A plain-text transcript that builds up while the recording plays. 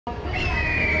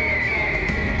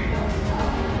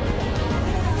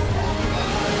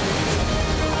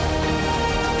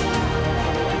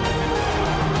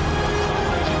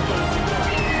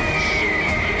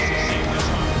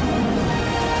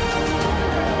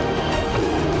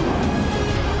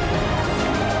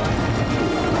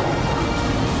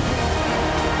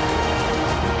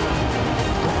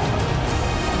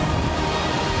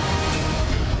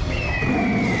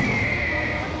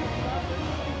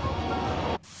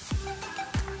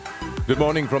Good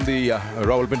morning from the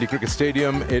Rawalpindi Cricket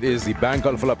Stadium. It is the Bank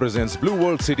Alphala presents Blue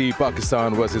World City,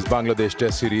 Pakistan versus Bangladesh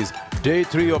Test Series. Day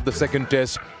 3 of the second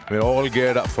test. We're all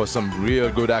geared up for some real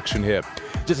good action here.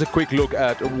 Just a quick look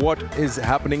at what is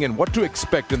happening and what to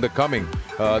expect in the coming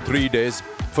 3 days.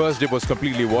 First day was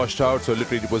completely washed out, so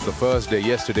literally it was the first day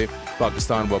yesterday.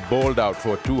 Pakistan were bowled out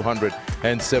for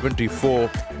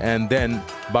 274, and then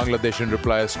Bangladesh in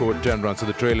reply scored 10 runs, so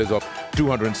the trail is of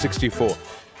 264.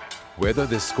 Whether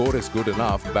this score is good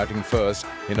enough, batting first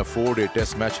in a 4-day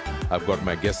test match, I've got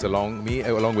my guests along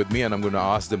with me, and I'm going to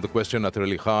ask them the question. Athar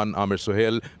Ali Khan, Amir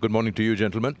Sohail. Good morning to you,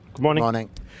 gentlemen. Good morning. Morning.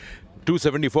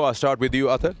 274, I'll start with you,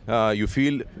 Athar. You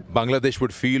feel Bangladesh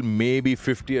would feel maybe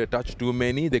 50 a touch too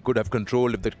many? They could have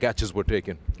controlled if the catches were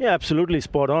taken. Yeah, absolutely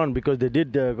spot on, because they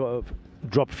did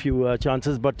drop a few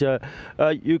chances, but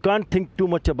you can't think too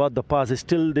much about the past.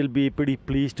 Still, they'll be pretty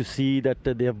pleased to see that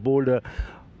they have bowled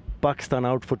Pakistan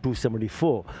out for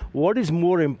 274. What is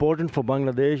more important for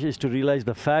Bangladesh is to realize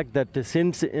the fact that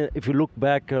since, if you look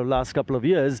back last couple of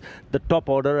years, the top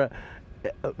order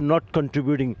not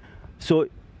contributing.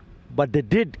 But they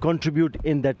did contribute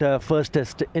in that first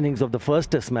test innings of the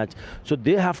first test match. So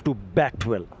they have to bat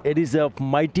well. It is of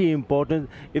mighty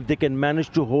importance if they can manage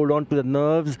to hold on to the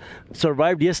nerves.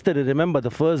 Survived yesterday, remember,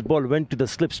 the first ball went to the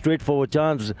slip straightforward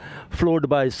chance, floored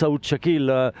by Saud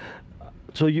Shakil.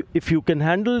 So if you can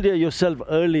handle yourself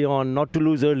early on, not to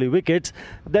lose early wickets,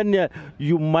 then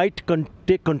you might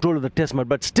take control of the test match.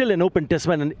 But still an open test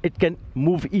match, and it can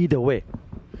move either way.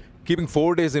 Keeping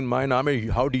 4 days in mind,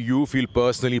 Amir, how do you feel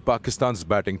personally Pakistan's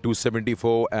batting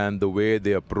 274 and the way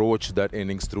they approach that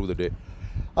innings through the day?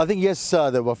 I think, yes,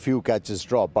 there were a few catches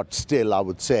dropped, but still, I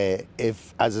would say,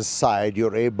 if as a side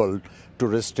you're able to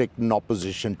restrict an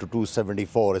opposition to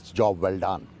 274, it's job well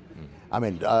done. I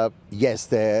mean, yes,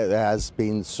 there has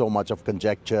been so much of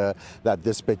conjecture that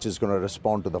this pitch is going to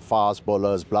respond to the fast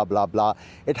bowlers, blah, blah, blah.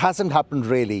 It hasn't happened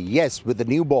really. Yes, with the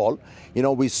new ball, you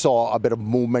know, we saw a bit of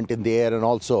movement in the air and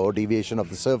also deviation of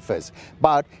the surface.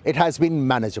 But it has been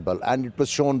manageable, and it was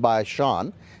shown by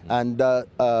Shan and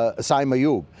Saim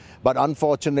Ayub. But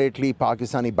unfortunately,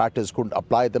 Pakistani batters couldn't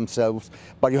apply themselves.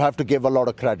 But you have to give a lot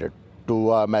of credit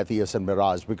to Matthias and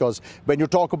Mirage, because when you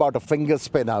talk about a finger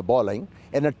spinner bowling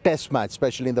in a test match,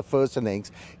 especially in the first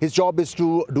innings, his job is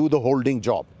to do the holding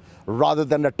job rather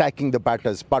than attacking the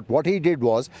batters. But what he did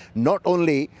was not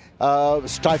only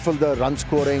stifle the run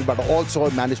scoring, but also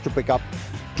managed to pick up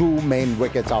 2 main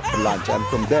wickets after lunch, and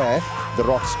from there the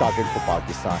rocks started for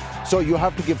Pakistan. So you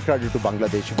have to give credit to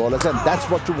Bangladeshi bowlers, and that's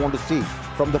what you want to see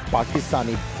from the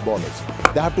Pakistani bowlers.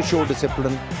 They have to show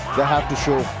discipline, they have to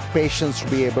show patience to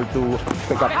be able to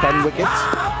pick up 10 wickets.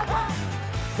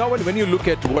 Now when you look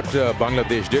at what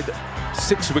Bangladesh did,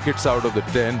 6 wickets out of the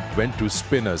 10 went to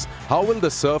spinners. How will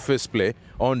the surface play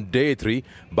on day 3?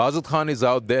 Bazat Khan is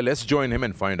out there. Let's join him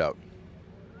and find out.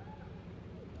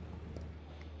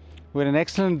 With an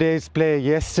excellent day's play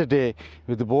yesterday,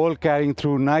 with the ball carrying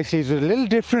through nicely. It was a little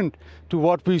different to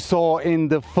what we saw in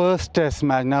the first test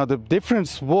match. Now, the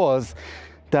difference was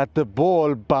that the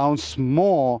ball bounced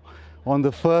more on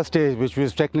the first day, which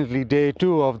was technically day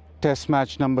 2 of test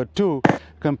match number 2,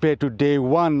 compared to day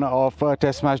 1 of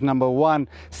test match number 1,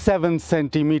 7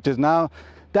 centimeters. Now,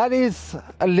 that is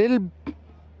a little,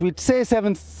 we'd say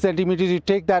 7 centimeters, you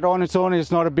take that on its own,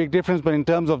 it's not a big difference, but in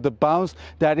terms of the bounce,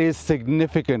 that is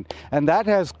significant. And that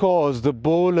has caused the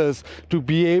bowlers to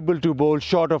be able to bowl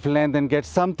short of length and get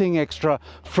something extra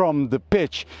from the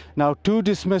pitch. Now, 2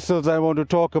 dismissals I want to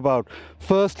talk about.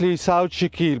 Firstly, Saud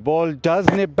Shakil, ball does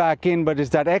nip back in, but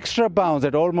it's that extra bounce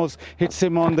that almost hits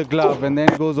him on the glove and then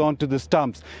goes on to the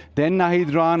stumps. Then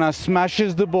Nahid Rana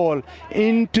smashes the ball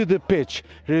into the pitch.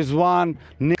 Rizwan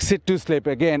nicks it to slip.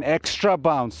 Again, extra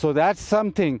bounce. So that's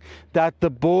something that the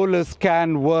bowlers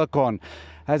can work on.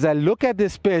 As I look at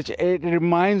this pitch, it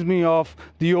reminds me of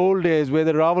the old days where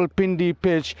the Rawalpindi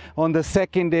pitch on the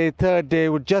second day, third day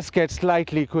would just get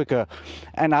slightly quicker.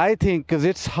 And I think because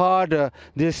it's harder,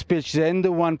 this pitch, than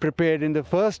the one prepared in the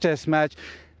first test match,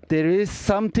 there is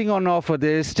something on offer.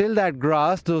 There is still that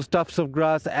grass, those tufts of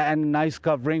grass and nice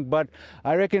covering, but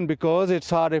I reckon because it's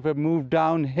hard, if I move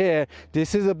down here,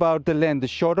 this is about the length, the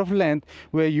short of length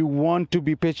where you want to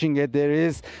be pitching it. There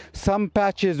is some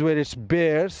patches where it's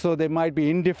bare, so there might be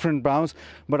indifferent bounce,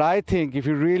 but I think if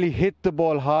you really hit the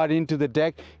ball hard into the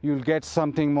deck, you'll get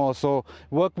something more. So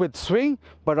work with swing,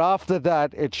 but after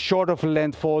that, it's short of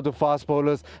length for the fast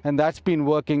bowlers, and that's been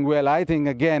working well. I think,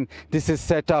 again, this is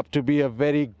set up to be a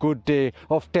very good day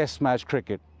of test match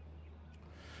cricket.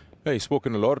 Yeah,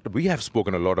 we have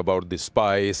spoken a lot about the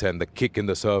spice and the kick in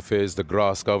the surface, the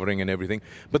grass covering and everything.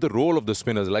 But the role of the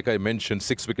spinners, like I mentioned,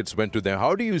 6 wickets went to them.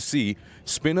 How do you see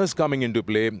spinners coming into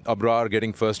play? Abrar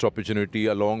getting first opportunity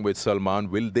along with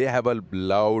Salman. Will they have a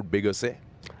loud, bigger say?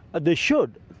 They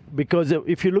should. Because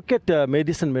if you look at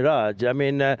Mehdi and Miraj, I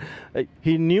mean,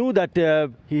 he knew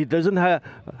that he doesn't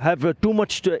have too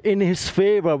much in his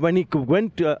favor when he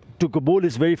went to bowl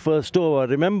his very first over.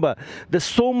 Remember, there's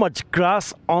so much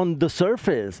grass on the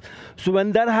surface. So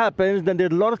when that happens, then there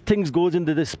are a lot of things goes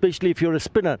into this, especially if you're a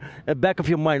spinner, back of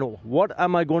your mind, oh, what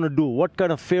am I going to do? What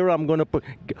kind of favor I'm going to put?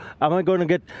 Am I going to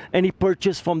get any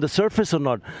purchase from the surface or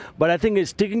not? But I think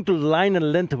sticking to line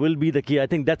and length will be the key. I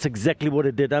think that's exactly what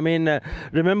it did. I mean,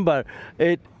 remember,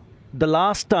 the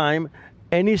last time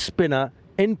any spinner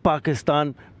in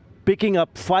Pakistan picking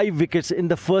up 5 wickets in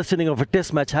the first inning of a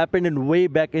test match happened in way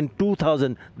back in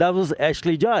 2000. That was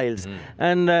Ashley Giles.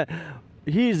 And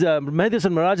Mehdi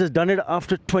and Miraj has done it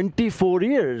after 24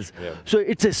 years. Yeah. So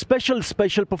it's a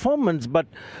special performance. But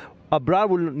Abrar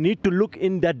will need to look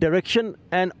in that direction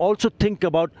and also think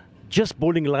about just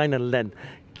bowling line and length.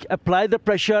 Apply the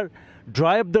pressure,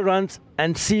 drive the runs,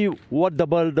 and see what the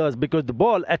ball does, because the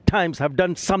ball at times have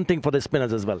done something for the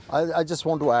spinners as well. I just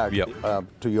want to add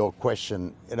to your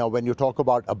question. You know, when you talk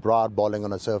about Abrar bowling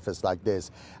on a surface like this,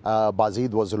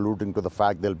 Bazid was alluding to the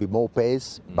fact there'll be more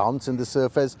pace, bounce in the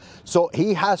surface. So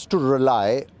he has to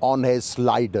rely on his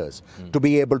sliders to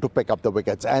be able to pick up the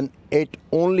wickets, and it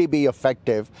only be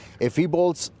effective if he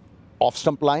bowls off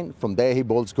stump line. From there he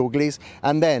bowls googlies,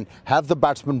 and then have the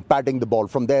batsman patting the ball.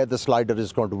 From there the slider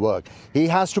is going to work. He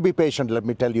has to be patient, let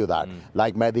me tell you that.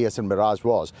 Like Mehdi and Miraj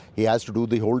was. He has to do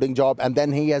the holding job, and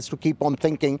then he has to keep on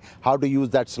thinking how to use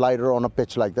that slider on a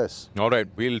pitch like this. All right,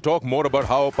 we'll talk more about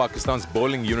how Pakistan's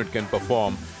bowling unit can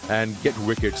perform and get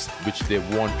wickets, which they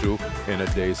want to, in a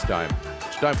day's time.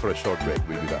 It's time for a short break.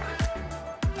 We'll be back.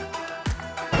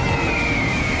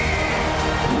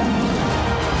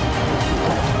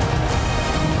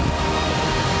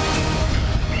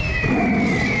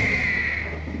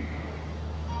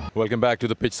 Welcome back to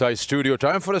the Pitchside Studio.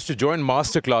 Time for us to join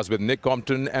Masterclass with Nick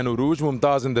Compton and Uruj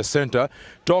Mumtaz in the center,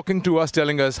 talking to us,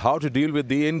 telling us how to deal with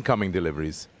the incoming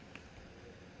deliveries.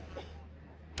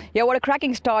 Yeah, what a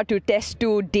cracking start to Test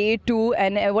 2, Day 2,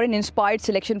 and what an inspired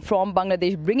selection from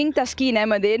Bangladesh, bringing Taskeen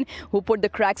Ahmed in, who put the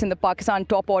cracks in the Pakistan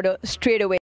top order straight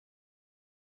away.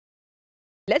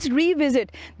 Let's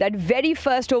revisit that very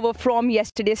first over from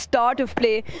yesterday's start of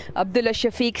play. Abdullah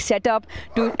Shafiq set up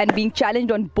and being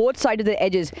challenged on both sides of the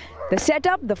edges. The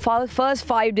setup, the first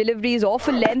 5 deliveries off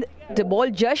a length, the ball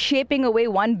just shaping away,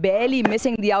 one barely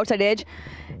missing the outside edge,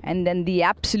 and then the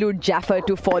absolute jaffer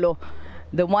to follow.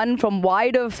 The one from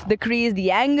wide of the crease,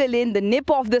 the angle in, the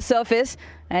nip off the surface,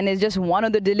 and it's just one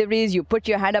of the deliveries. You put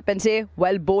your hand up and say,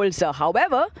 well bowled, sir.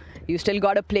 However, you still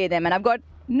got to play them. And I've got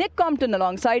Nick Compton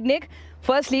alongside. Nick,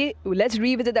 firstly, let's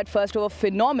revisit that first over.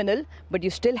 Phenomenal, but you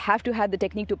still have to have the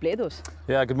technique to play those.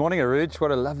 Yeah, good morning, Aruj.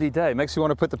 What a lovely day. Makes you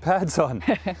want to put the pads on.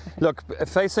 Look,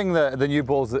 facing the new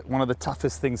balls is one of the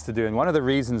toughest things to do. And one of the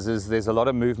reasons is there's a lot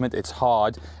of movement, it's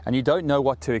hard, and you don't know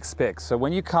what to expect. So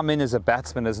when you come in as a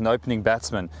batsman, as an opening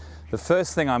batsman, the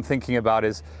first thing I'm thinking about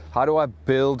is, how do I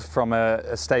build from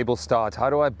a stable start? How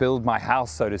do I build my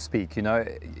house, so to speak? You know,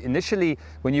 initially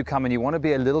when you come in, you want to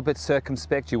be a little bit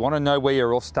circumspect. You want to know where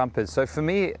your off stump is. So for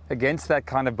me, against that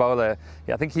kind of bowler,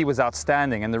 yeah, I think he was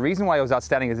outstanding. And the reason why he was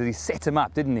outstanding is that he set him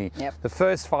up, didn't he? Yep. The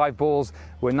first 5 balls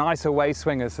were nice away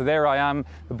swingers. So there I am,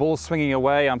 the ball's swinging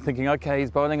away. I'm thinking, okay,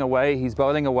 he's bowling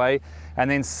away.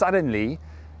 And then suddenly,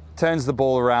 turns the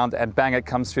ball around and bang, it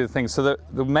comes through the thing. So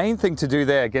the main thing to do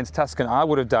there against Tuscan, I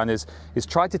would have done is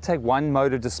try to take one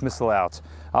mode of dismissal out.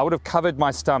 I would have covered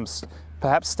my stumps,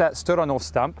 perhaps stood on off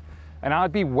stump, and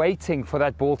I'd be waiting for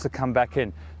that ball to come back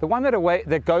in. The one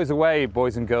that goes away,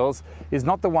 boys and girls, is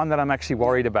not the one that I'm actually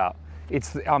worried about.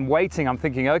 I'm waiting, I'm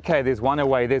thinking, okay, there's one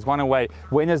away.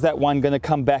 When is that one going to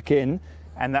come back in?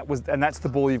 And that's the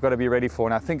ball you've got to be ready for.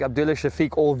 And I think Abdullah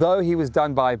Shafiq, although he was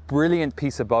done by a brilliant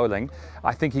piece of bowling,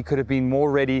 I think he could have been more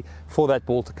ready for that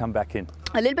ball to come back in.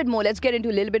 A little bit more, let's get into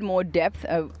a little bit more depth.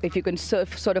 If you can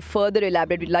sort of further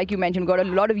elaborate, like you mentioned, we've got a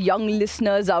lot of young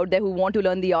listeners out there who want to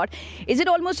learn the art. Is it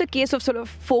almost a case of sort of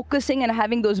focusing and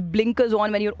having those blinkers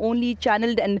on when you're only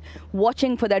channeled and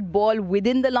watching for that ball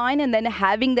within the line, and then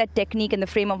having that technique and the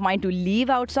frame of mind to leave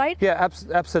outside? Yeah,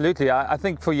 absolutely. I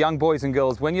think for young boys and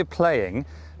girls, when you're playing,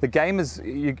 thing, the game is,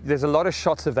 there's a lot of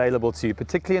shots available to you,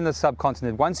 particularly in the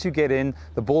subcontinent. Once you get in,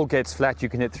 the ball gets flat, you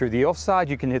can hit through the offside,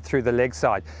 you can hit through the leg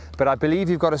side. But I believe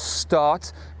you've got to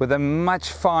start with a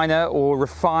much finer or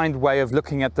refined way of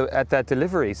looking at that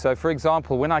delivery. So for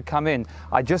example, when I come in,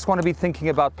 I just want to be thinking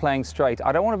about playing straight.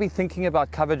 I don't want to be thinking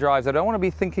about cover drives. I don't want to be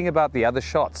thinking about the other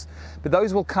shots. But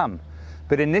those will come.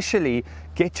 But initially,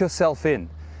 get yourself in.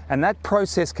 And that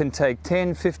process can take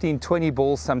 10, 15, 20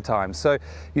 balls sometimes. So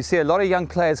you see a lot of young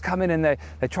players come in and they're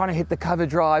trying to hit the cover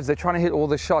drives, they're trying to hit all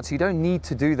the shots. You don't need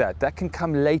to do that. That can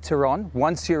come later on,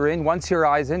 once you're in, once your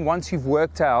eyes in, once you've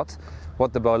worked out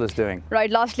what the bowler's doing. Right,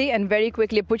 lastly, and very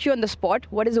quickly, put you on the spot.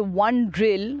 What is a one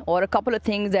drill or a couple of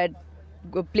things that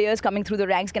players coming through the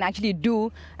ranks can actually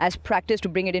do as practice to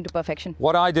bring it into perfection?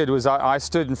 What I did was I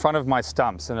stood in front of my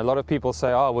stumps, and a lot of people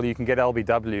say, oh, well, you can get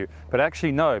LBW. But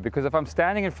actually, no, because if I'm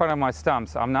standing in front of my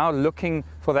stumps, I'm now looking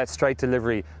for that straight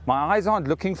delivery. My eyes aren't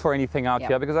looking for anything out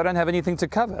here because I don't have anything to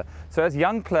cover. So as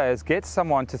young players, get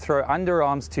someone to throw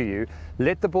underarms to you,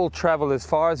 let the ball travel as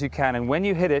far as you can, and when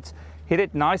you hit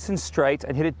it nice and straight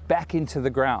and hit it back into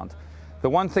the ground. The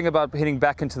one thing about hitting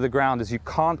back into the ground is you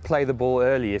can't play the ball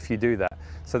early if you do that.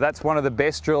 So that's one of the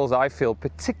best drills I feel,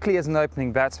 particularly as an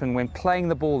opening batsman, when playing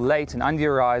the ball late and under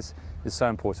your eyes is so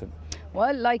important.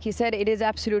 Well, like you said, it is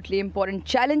absolutely important.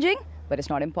 Challenging, but it's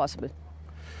not impossible.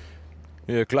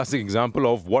 Yeah, classic example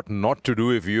of what not to do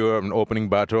if you're an opening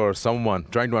batter or someone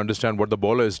trying to understand what the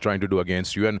bowler is trying to do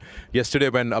against you. And yesterday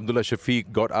when Abdullah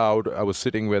Shafiq got out, I was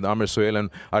sitting with Amir Sohail, and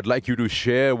I'd like you to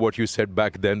share what you said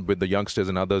back then with the youngsters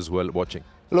and others who were watching.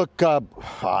 Look,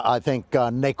 I think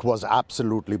Nick was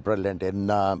absolutely brilliant in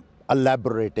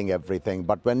elaborating everything.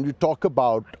 But when you talk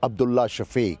about Abdullah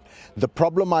Shafiq, the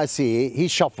problem I see, he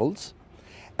shuffles.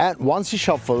 And once he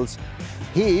shuffles,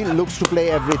 he looks to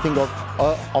play everything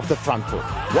off the front foot.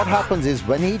 What happens is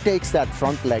when he takes that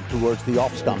front leg towards the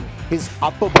off stump, his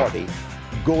upper body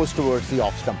goes towards the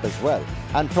off stump as well.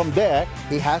 And from there,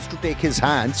 he has to take his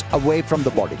hands away from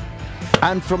the body.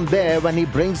 And from there, when he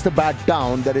brings the bat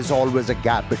down, there is always a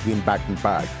gap between bat and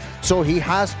pad. So he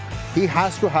has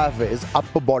to have his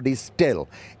upper body still.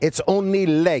 It's only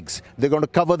legs. They're going to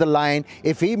cover the line.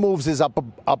 If he moves his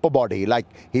upper body, like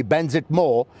he bends it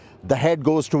more, the head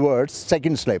goes towards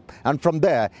second slip. And from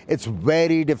there, it's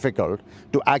very difficult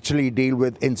to actually deal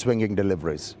with in-swinging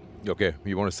deliveries. Okay,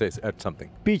 you want to add something?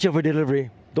 Peach of a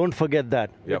delivery. Don't forget that.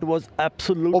 Yep. It was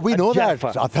absolute. Oh, we know that.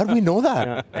 Jaffa. I thought we know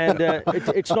that. Yeah. And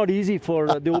it's not easy for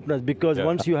the openers because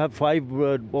once you have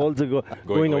 5 balls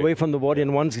going away from the body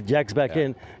and once jacks back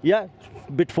in,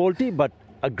 bit faulty, but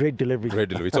a great delivery. Great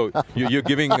delivery. So you're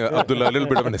giving Abdullah a little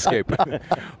bit of an escape.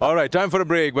 All right, time for a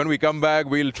break. When we come back,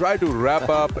 we'll try to wrap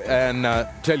up and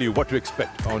tell you what to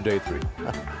expect on day 3.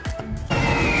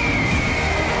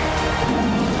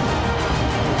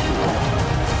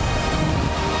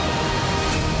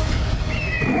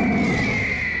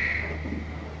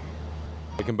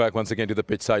 Welcome back once again to the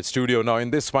Pitchside Studio. Now,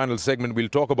 in this final segment, we'll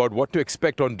talk about what to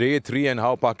expect on day 3 and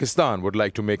how Pakistan would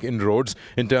like to make inroads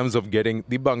in terms of getting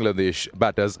the Bangladesh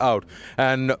batters out.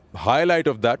 And highlight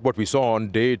of that, what we saw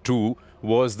on day 2,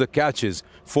 was the catches.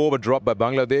 4 were dropped by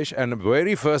Bangladesh, and the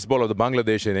very first ball of the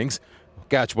Bangladesh innings,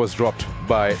 catch was dropped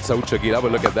by Saud Shakir. Have a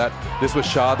look at that. This was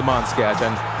Shadman's catch,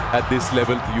 and at this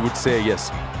level, you would say,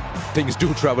 yes, things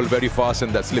do travel very fast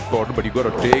in that slip corner, but you've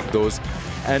got to take those.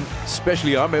 And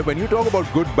especially, Amir, when you talk about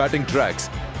good batting tracks,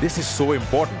 this is so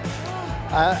important.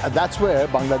 That's where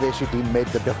Bangladeshi team made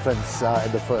the difference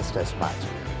in the first test match.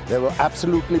 They were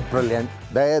absolutely brilliant.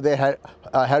 They had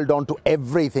held on to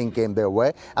everything came their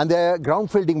way, and their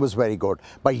ground fielding was very good.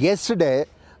 But yesterday,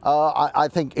 I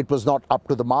think it was not up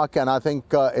to the mark, and I think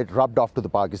it rubbed off to the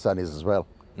Pakistanis as well.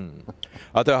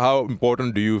 Atta, how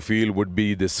important do you feel would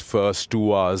be this first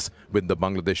 2 hours with the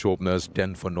Bangladesh openers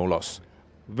 10 for no loss?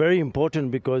 Very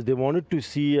important because they wanted to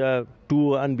see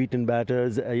 2 unbeaten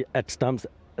batters at stumps.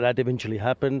 That eventually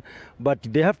happened, but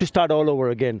they have to start all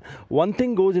over again. One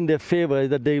thing goes in their favor is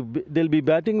that they'll be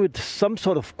batting with some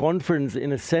sort of confidence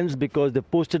in a sense because they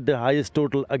posted the highest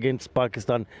total against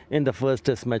Pakistan in the first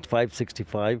test match,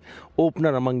 565.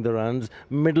 Opener among the runs,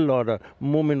 middle order,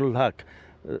 Mominul Haq.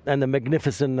 And the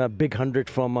magnificent big 100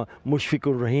 from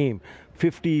Mushfiqur Rahim,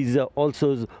 50s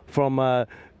also from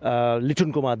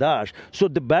Litun Kumar Das. So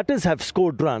the batters have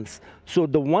scored runs. So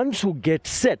the ones who get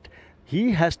set,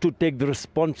 he has to take the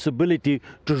responsibility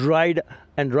to ride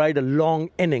a long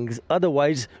innings.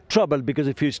 Otherwise, trouble, because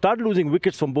if you start losing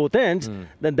wickets from both ends,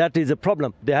 then that is a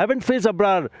problem. They haven't faced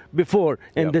Abrar before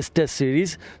in this test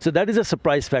series, so that is a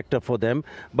surprise factor for them.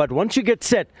 But once you get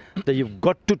set, then you've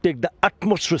got to take the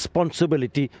utmost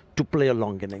responsibility to play a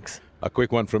long innings. A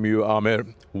quick one from you, Amir.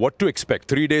 What to expect?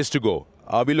 3 days to go.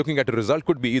 Are we looking at a result?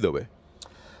 Could be either way.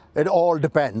 It all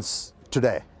depends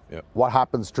today. Yeah. What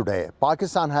happens today?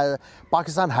 Pakistan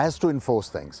has to enforce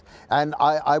things, and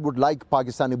I would like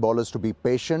Pakistani bowlers to be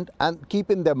patient and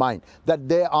keep in their mind that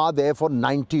they are there for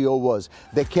 90 overs.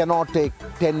 They cannot take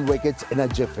 10 wickets in a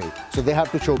jiffy, so they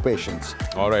have to show patience.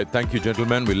 All right, thank you,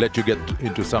 gentlemen. We'll let you get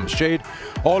into some shade.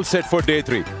 All set for day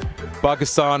 3.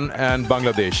 Pakistan and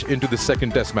Bangladesh into the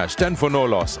second test match. 10 for no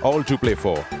loss. All to play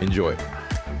for. Enjoy.